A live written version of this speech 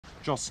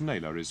Joss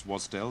Naylor is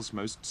Wasdale's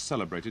most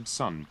celebrated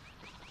son,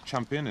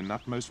 champion in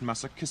that most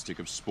masochistic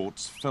of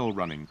sports, fell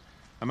running,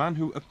 a man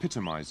who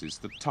epitomises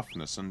the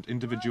toughness and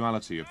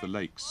individuality of the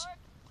lakes.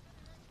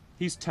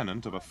 He's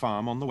tenant of a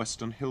farm on the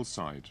western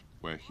hillside,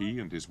 where he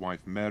and his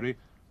wife Mary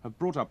have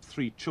brought up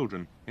 3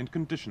 children in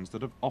conditions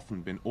that have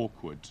often been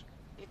awkward.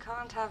 You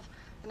can't have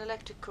an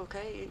electric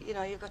cooker, you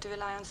know, you've got to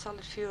rely on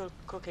solid fuel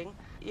cooking.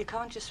 You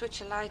can't just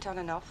switch a light on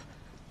and off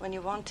when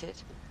you want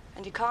it,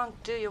 and you can't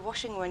do your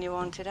washing when you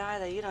want it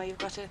either. You know, you've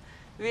got to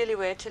really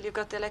wait till you've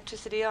got the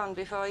electricity on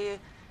before you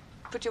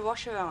put your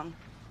washer on.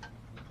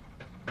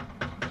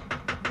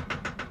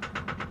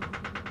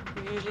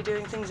 You're usually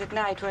doing things at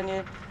night when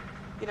you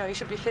know, you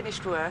should be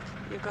finished work.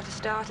 You've got to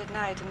start at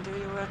night and do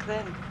your work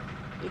then.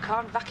 You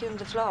can't vacuum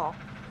the floor.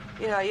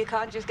 You know, you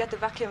can't just get the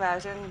vacuum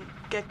out and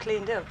get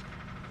cleaned up.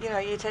 You know,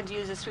 you tend to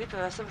use a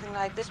sweeper or something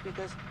like this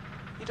because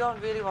you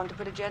don't really want to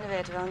put a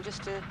generator on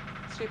just to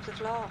sweep the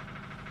floor.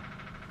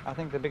 I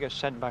think the biggest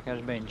setback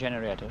has been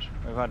generators.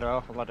 We've had an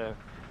awful lot of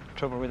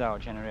trouble with our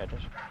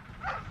generators.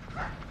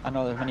 I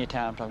know there's many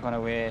times I've gone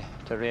away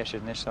to races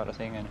and this sort of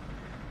thing, and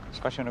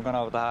especially when I've gone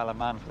over the Isle of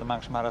Man for the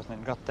Manx Marathon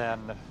and got there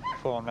and the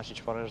phone message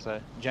for us,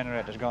 the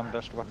generator's gone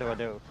dust, what do I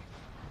do?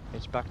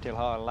 It's back till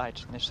hall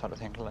lights and this sort of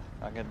thing till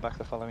I get back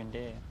the following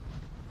day.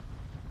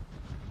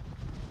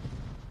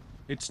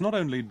 It's not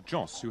only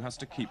Joss who has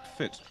to keep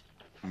fit.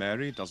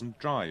 Mary doesn't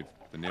drive.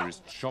 The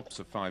nearest shops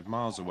are 5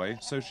 miles away,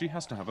 so she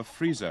has to have a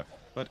freezer,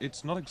 but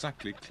it's not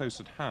exactly close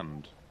at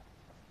hand.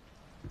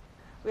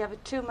 We have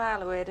it 2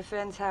 miles away at a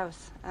friend's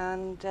house,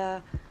 and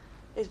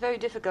it's very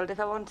difficult if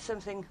I want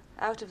something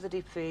out of the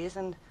deep freeze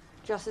and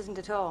Joss isn't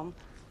at home.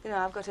 You know,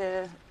 I've got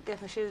to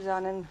get my shoes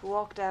on and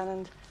walk down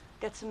and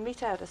get some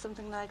meat out or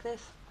something like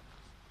this.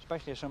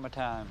 Especially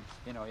summertime,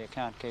 you know, you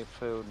can't keep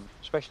food,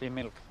 especially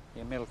milk.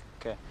 Your milk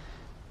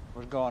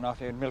was going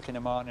off. You'd milk in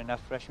the morning, have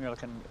fresh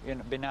milk, and you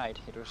know, by night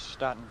it was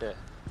starting to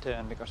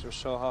turn because it was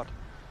so hot.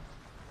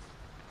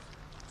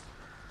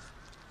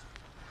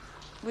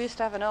 We used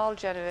to have an old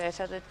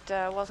generator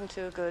that wasn't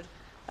too good.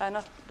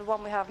 Not the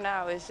one we have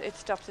now, it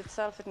stops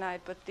itself at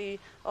night, but the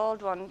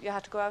old one, you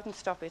had to go out and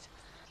stop it.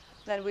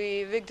 Then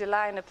we rigged a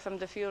line up from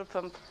the fuel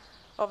pump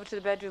over to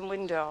the bedroom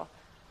window.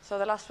 So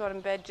the last one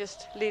in bed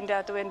just leaned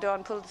out the window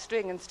and pulled the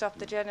string and stopped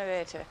the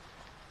generator.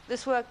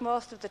 This worked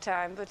most of the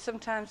time, but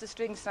sometimes the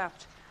string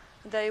snapped.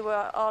 They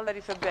were all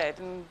ready for bed,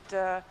 and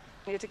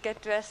you had to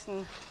get dressed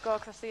and go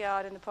across the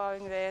yard in the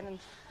pouring rain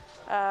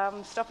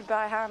and stop it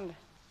by hand.